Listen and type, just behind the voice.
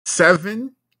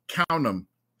Seven, count them,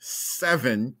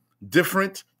 seven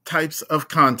different types of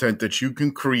content that you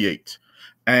can create.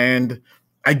 And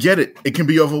I get it. It can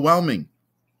be overwhelming.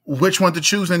 Which one to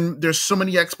choose? And there's so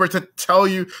many experts that tell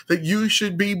you that you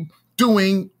should be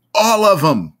doing all of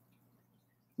them.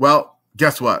 Well,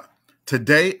 guess what?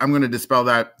 Today, I'm going to dispel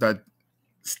that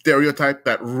stereotype,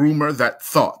 that rumor, that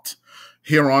thought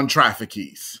here on Traffic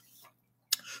Keys.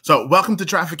 So welcome to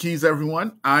Traffic Keys,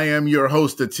 everyone. I am your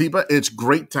host, Atiba. It's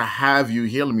great to have you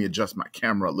here. Let me adjust my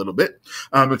camera a little bit.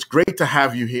 It's great to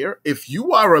have you here. If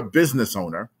you are a business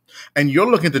owner and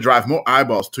you're looking to drive more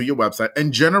eyeballs to your website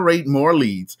and generate more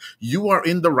leads, you are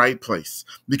in the right place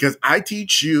because I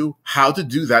teach you how to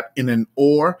do that in an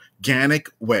organic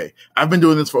way. I've been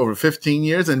doing this for over 15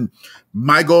 years, and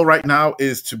my goal right now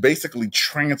is to basically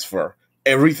transfer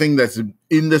everything that's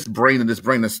in this brain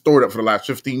that's stored up for the last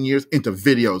 15 years into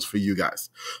videos for you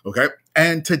guys. Okay.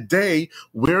 And today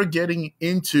we're getting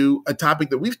into a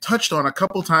topic that we've touched on a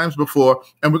couple times before,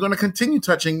 and we're going to continue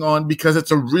touching on because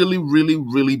it's a really, really,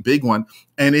 really big one.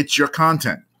 And it's your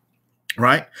content,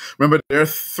 right? Remember, there are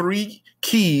three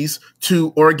keys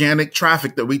to organic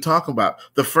traffic that we talk about.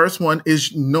 The first one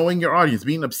is knowing your audience,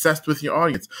 being obsessed with your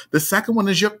audience. The second one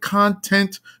is your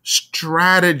content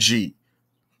strategy.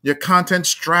 Your content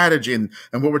strategy. And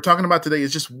what we're talking about today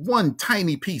is just one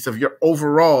tiny piece of your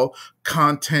overall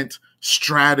content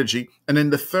strategy. And then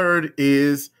the third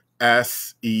is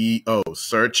SEO,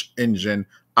 search engine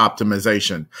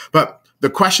optimization. But the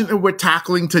question that we're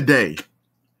tackling today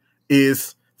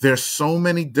is there's so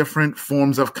many different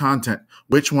forms of content.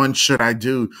 Which one should I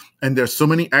do? And there's so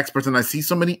many experts, and I see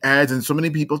so many ads and so many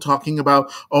people talking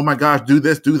about, oh my gosh, do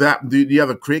this, do that, do the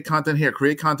other, create content here,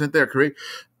 create content there,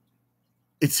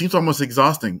 It seems almost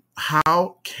exhausting.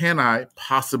 How can I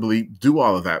possibly do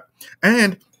all of that?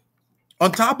 And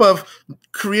on top of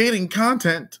creating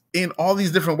content in all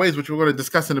these different ways, which we're going to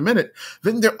discuss in a minute,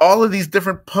 then there are all of these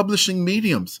different publishing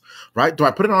mediums, right? Do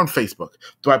I put it on Facebook?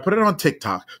 Do I put it on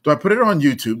TikTok? Do I put it on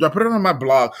YouTube? Do I put it on my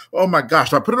blog? Oh my gosh,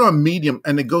 do I put it on Medium?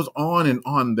 And it goes on and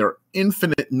on. There are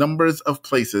infinite numbers of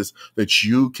places that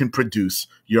you can produce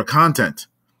your content.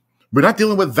 We're not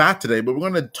dealing with that today, but we're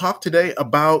going to talk today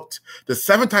about the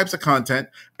 7 types of content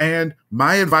and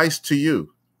my advice to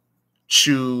you.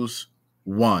 Choose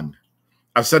one.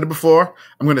 I've said it before.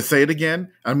 I'm going to say it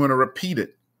again. I'm going to repeat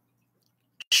it.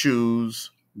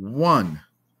 Choose one.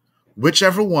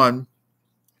 Whichever one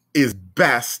is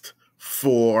best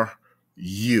for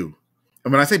you.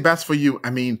 And when I say best for you, I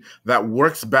mean that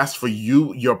works best for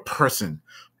you, your person.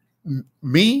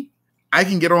 Me, I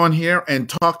can get on here and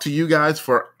talk to you guys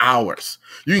for hours.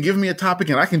 You can give me a topic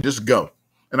and I can just go.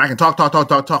 And I can talk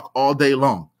all day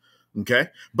long. Okay?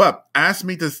 But ask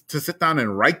me to sit down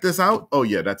and write this out. Oh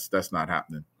yeah, that's not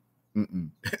happening.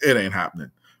 It ain't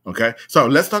happening. Okay? So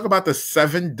let's talk about the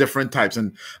 7 different types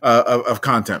of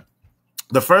content.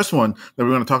 The first one that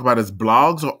we're going to talk about is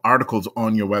blogs or articles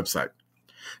on your website.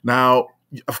 Now,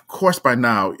 of course, by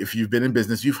now, if you've been in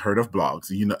business, you've heard of blogs,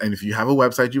 and if you have a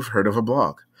website, you've heard of a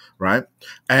blog, right?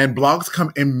 And blogs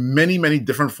come in many, many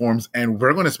different forms. And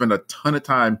we're going to spend a ton of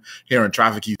time here in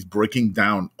Traffic Keys breaking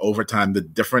down over time the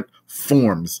different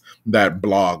forms that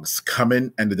blogs come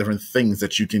in and the different things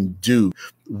that you can do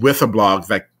with a blog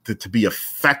to be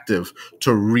effective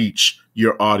to reach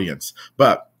your audience.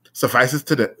 But suffice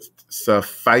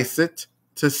it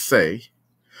to say,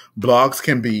 blogs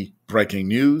can be breaking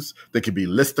news. They could be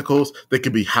listicles. They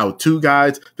could be how-to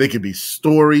guides. They could be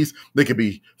stories. They could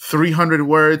be 300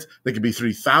 words. They could be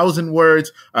 3,000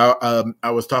 words. I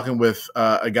was talking with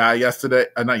a guy it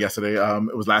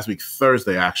was last week,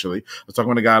 Thursday, actually. I was talking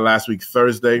with a guy last week,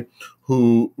 Thursday,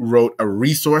 who wrote a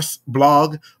resource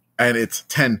blog, and it's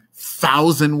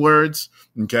 10,000 words.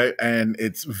 Okay. And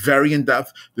it's very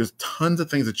in-depth. There's tons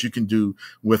of things that you can do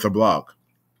with a blog.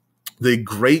 The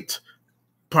great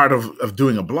part of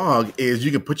doing a blog is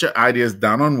you can put your ideas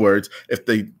down on words. If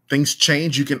things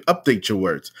change, you can update your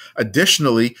words.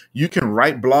 Additionally, you can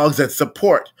write blogs that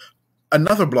support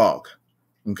another blog,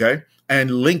 okay,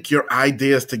 and link your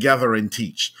ideas together and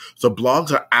teach. So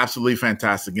blogs are absolutely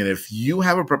fantastic. And if you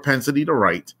have a propensity to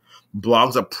write,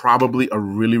 blogs are probably a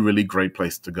really, really great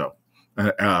place to go,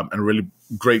 and a really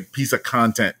great piece of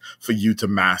content for you to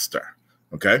master.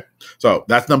 Okay, so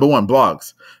that's number 1,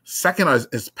 blogs. Second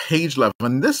is page level.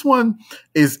 And this one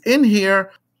is in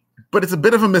here, but it's a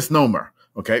bit of a misnomer.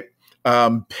 Okay,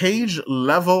 page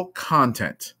level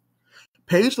content.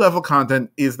 Page level content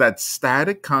is that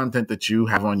static content that you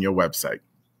have on your website.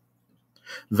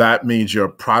 That means your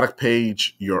product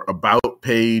page, your about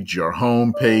page, your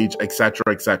home page, et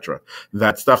cetera,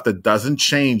 that stuff that doesn't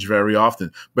change very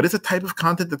often. But it's a type of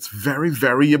content that's very,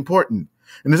 very important.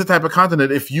 And it's a type of content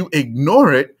that if you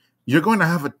ignore it, you're going to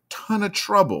have a ton of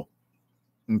trouble.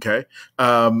 Okay.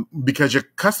 Because your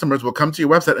customers will come to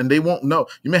your website and they won't know.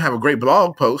 You may have a great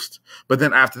blog post, but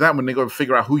then after that, when they go to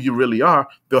figure out who you really are,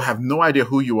 they'll have no idea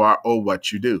who you are or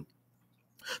what you do.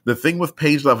 The thing with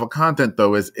page level content,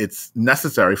 though, is it's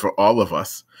necessary for all of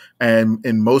us. And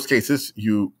in most cases,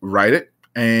 you write it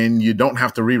and you don't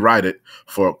have to rewrite it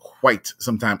for quite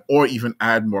some time or even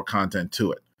add more content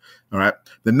to it. All right.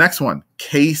 The next one,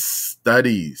 case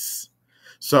studies.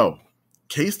 So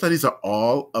case studies are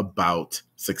all about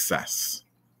success.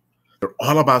 They're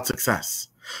all about success.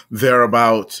 They're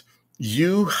about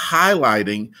you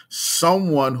highlighting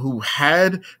someone who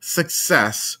had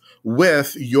success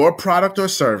with your product or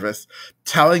service,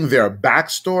 telling their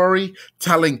backstory,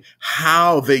 telling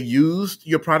how they used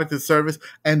your product and service,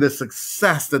 and the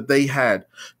success that they had.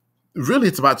 Really,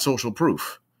 it's about social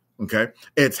proof. Okay.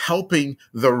 It's helping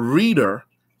the reader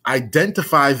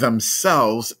identify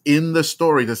themselves in the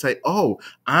story to say, oh,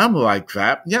 I'm like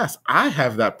that. Yes, I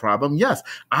have that problem. Yes,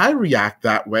 I react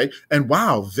that way. And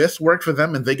wow, this worked for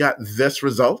them and they got this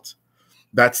result.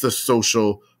 That's the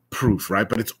social proof, right?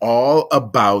 But it's all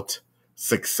about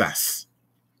success.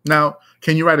 Now,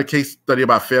 can you write a case study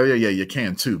about failure? Yeah, you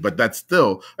can too, but that's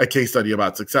still a case study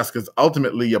about success because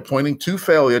ultimately you're pointing to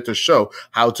failure to show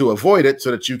how to avoid it so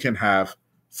that you can have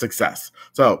success.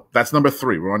 So that's number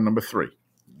 3. We're on number 3.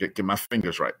 Get my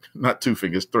fingers right. Not 2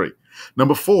 fingers, 3.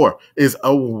 Number 4 is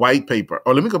a white paper.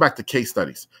 Or let me go back to case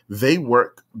studies. They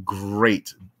work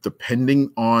great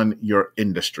depending on your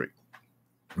industry.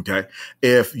 Okay.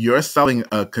 If you're selling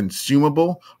a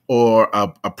consumable or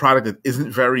a product that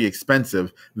isn't very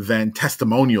expensive, then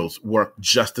testimonials work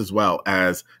just as well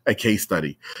as a case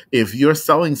study. If you're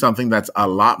selling something that's a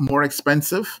lot more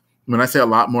expensive, when I say a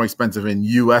lot more expensive in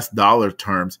US dollar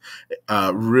terms,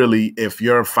 really, if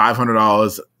you're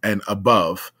 $500 and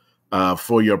above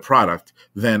for your product,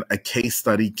 then a case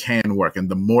study can work. And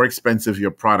the more expensive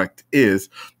your product is,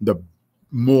 the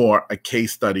more a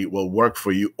case study will work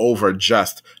for you over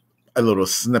just a little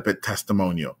snippet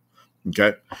testimonial.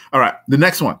 Okay. All right. The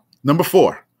next one, number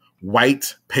 4,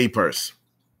 white papers.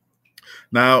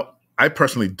 Now, I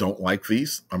personally don't like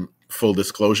these, full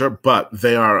disclosure, but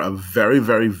they are a very,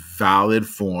 very valid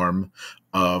form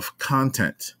of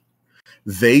content.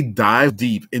 They dive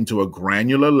deep into a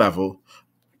granular level,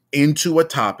 into a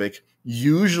topic,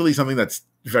 usually something that's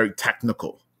very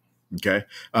technical. Okay.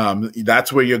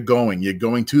 That's where you're going. You're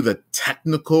going to the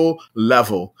technical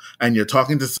level and you're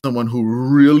talking to someone who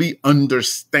really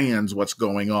understands what's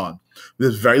going on.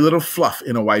 There's very little fluff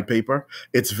in a white paper.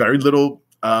 It's very little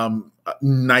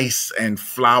nice and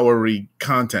flowery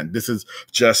content. This is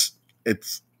just,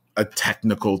 it's a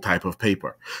technical type of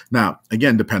paper. Now,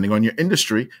 again, depending on your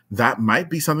industry, that might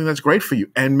be something that's great for you.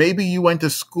 And maybe you went to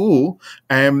school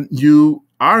and you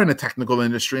are in a technical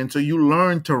industry. And so you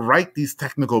learn to write these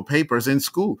technical papers in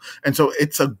school. And so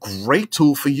it's a great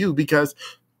tool for you because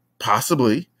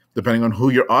possibly, depending on who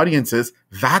your audience is,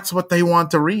 that's what they want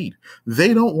to read.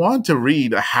 They don't want to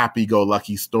read a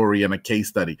happy-go-lucky story and a case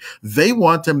study. They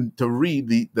want them to read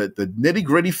the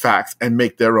nitty-gritty facts and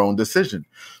make their own decision.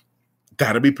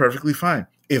 That'll be perfectly fine.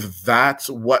 If that's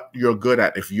what you're good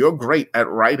at, if you're great at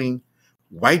writing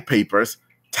white papers,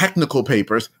 technical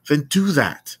papers, then do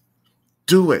that.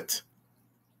 Do it.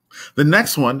 The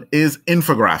next one is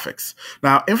infographics.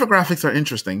 Now, infographics are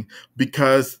interesting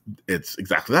because it's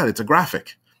exactly that. It's a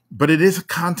graphic, but it is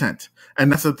content.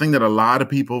 And that's the thing that a lot of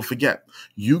people forget.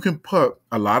 You can put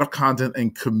a lot of content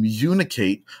and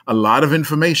communicate a lot of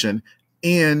information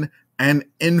in an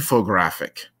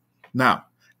infographic. Now,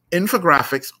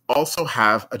 infographics also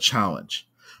have a challenge.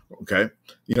 Okay.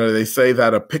 You know, they say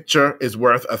that a picture is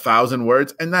worth 1,000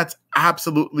 words, and that's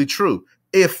absolutely true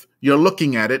if you're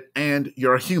looking at it and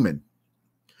you're a human.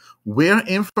 Where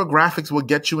infographics will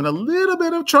get you in a little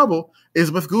bit of trouble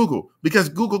is with Google, because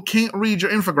Google can't read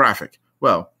your infographic.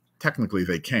 Well, technically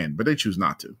they can, but they choose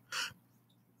not to.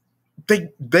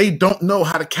 They don't know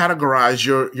how to categorize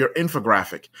your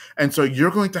infographic. And so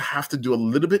you're going to have to do a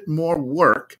little bit more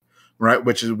work, right?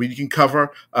 Which is we can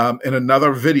cover in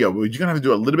another video. You're going to have to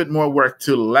do a little bit more work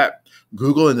to let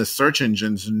Google and the search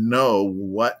engines know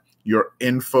what your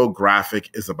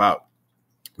infographic is about.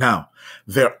 Now,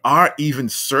 there are even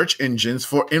search engines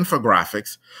for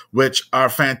infographics, which are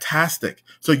fantastic.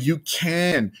 So you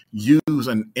can use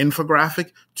an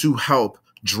infographic to help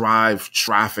drive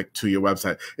traffic to your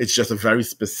website. It's just a very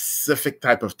specific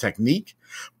type of technique,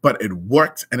 but it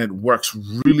works, and it works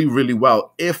really, really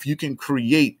well if you can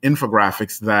create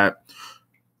infographics that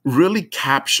really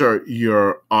capture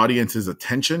your audience's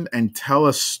attention and tell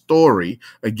a story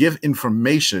or give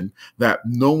information that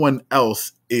no one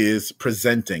else is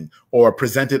presenting or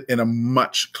presented in a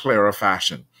much clearer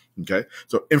fashion. Okay.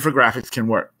 So infographics can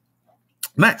work.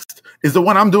 Next is the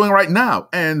one I'm doing right now,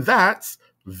 and that's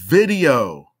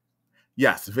video.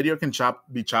 Yes, video can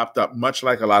be chopped up, much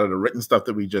like a lot of the written stuff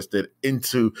that we just did,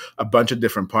 into a bunch of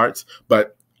different parts.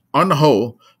 But on the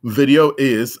whole, video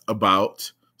is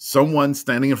about someone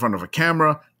standing in front of a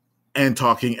camera and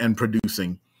talking and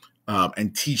producing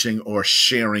and teaching or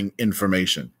sharing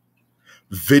information.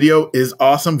 Video is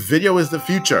awesome. Video is the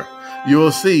future. You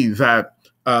will see that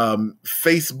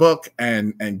Facebook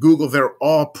and Google, they're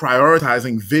all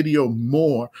prioritizing video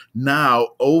more now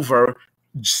over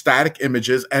static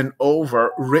images and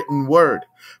over written word.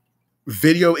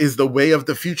 Video is the way of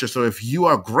the future. So if you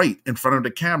are great in front of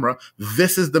the camera,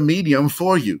 this is the medium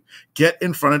for you. Get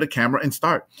in front of the camera and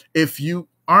start. If you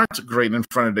aren't great in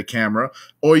front of the camera,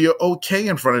 or you're okay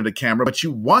in front of the camera, but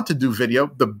you want to do video,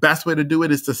 the best way to do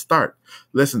it is to start.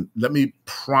 Listen, let me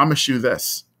promise you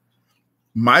this.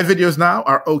 My videos now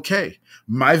are okay.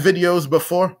 My videos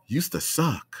before used to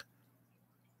suck.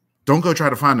 Don't go try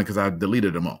to find them because I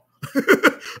deleted them all.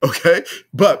 Okay?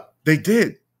 But they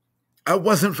did. I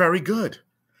wasn't very good.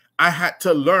 I had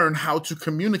to learn how to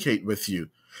communicate with you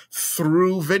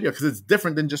through video because it's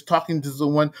different than just talking to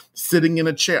someone sitting in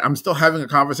a chair. I'm still having a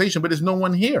conversation, but there's no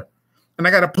one here. And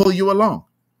I got to pull you along.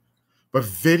 But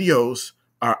videos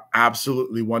are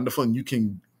absolutely wonderful, and you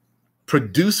can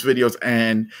produce videos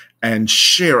and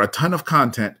share a ton of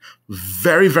content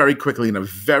very, very quickly in a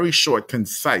very short,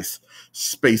 concise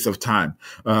space of time.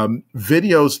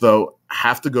 Videos, though,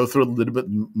 have to go through a little bit,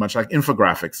 much like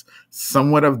infographics,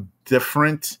 somewhat of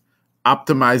different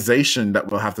optimization that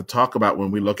we'll have to talk about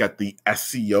when we look at the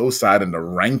SEO side and the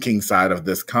ranking side of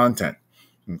this content.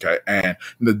 Okay. And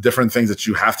the different things that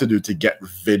you have to do to get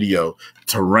video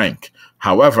to rank.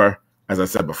 However, as I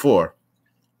said before,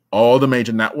 all the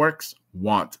major networks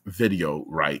want video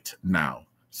right now.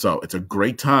 So it's a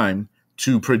great time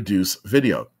to produce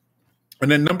video. And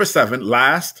then number 7,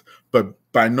 last, but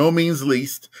by no means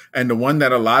least, and the one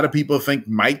that a lot of people think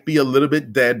might be a little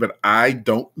bit dead, but I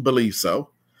don't believe so,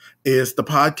 is the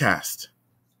podcast.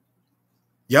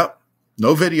 Yep.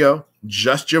 No video,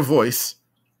 just your voice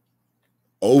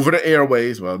over the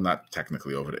airways. Well, not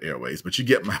technically over the airways, but you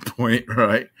get my point,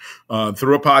 right?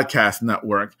 Through a podcast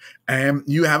network. And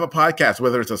you have a podcast,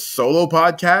 whether it's a solo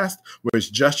podcast where it's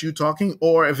just you talking,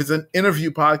 or if it's an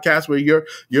interview podcast where you're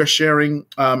sharing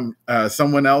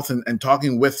someone else and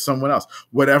talking with someone else.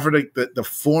 Whatever the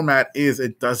format is,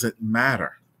 it doesn't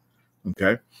matter.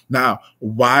 Okay. Now,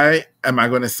 why am I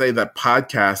going to say that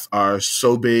podcasts are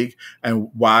so big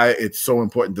and why it's so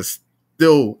important to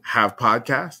still have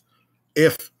podcasts?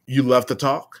 If you love to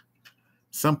talk,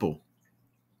 simple.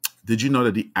 Did you know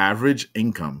that the average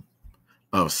income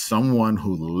of someone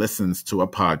who listens to a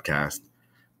podcast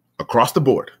across the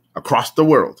board, across the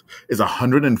world, is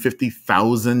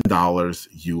 $150,000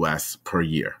 US per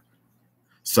year?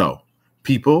 So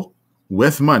people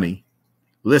with money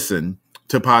listen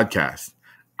to podcasts.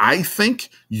 I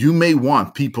think you may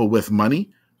want people with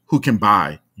money who can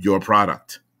buy your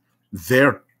product.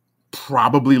 They're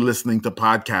probably listening to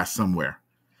podcasts somewhere.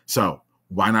 So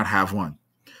why not have one?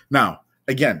 Now,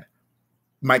 again,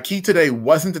 my key today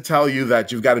wasn't to tell you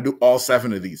that you've got to do all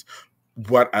 7 of these.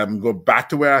 What I'm going back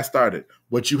to where I started.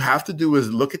 What you have to do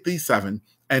is look at these 7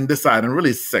 and decide, and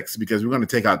really 6, because we're going to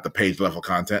take out the page level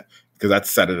content because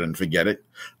that's set it and forget it.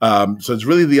 So it's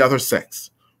really the other 6.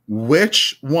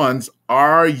 Which ones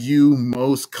are you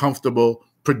most comfortable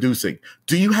producing?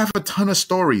 Do you have a ton of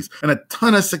stories and a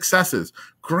ton of successes?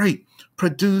 Great.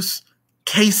 Produce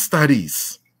case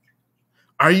studies.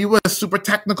 Are you a super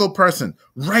technical person?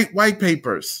 Write white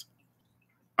papers.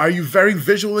 Are you very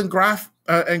visual and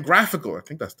graphical? I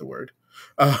think that's the word.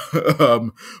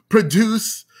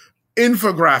 Produce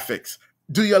infographics.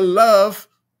 Do you love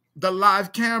the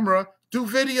live camera? Do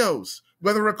videos,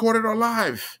 whether recorded or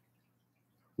live.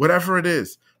 Whatever it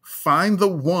is, find the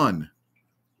one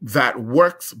that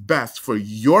works best for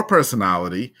your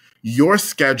personality, your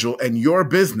schedule, and your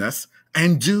business,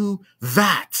 and do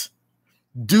that.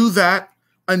 Do that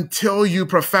until you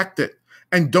perfect it.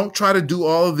 And don't try to do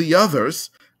all of the others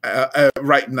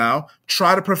right now.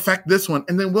 Try to perfect this one,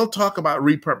 and then we'll talk about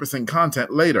repurposing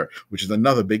content later, which is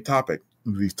another big topic.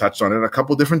 We've touched on it a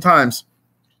couple different times,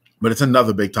 but it's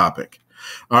another big topic.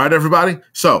 All right, everybody.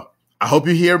 So I hope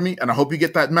you hear me, and I hope you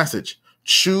get that message.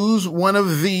 Choose one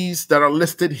of these that are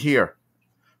listed here.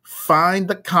 Find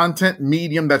the content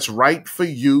medium that's right for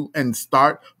you and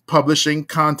start publishing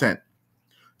content.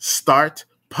 Start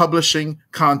publishing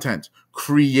content.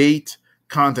 Create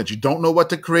content. You don't know what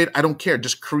to create? I don't care.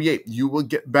 Just create. You will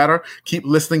get better. Keep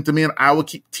listening to me, and I will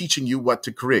keep teaching you what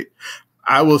to create.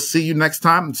 I will see you next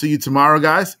time and see you tomorrow,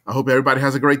 guys. I hope everybody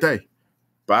has a great day.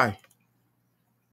 Bye.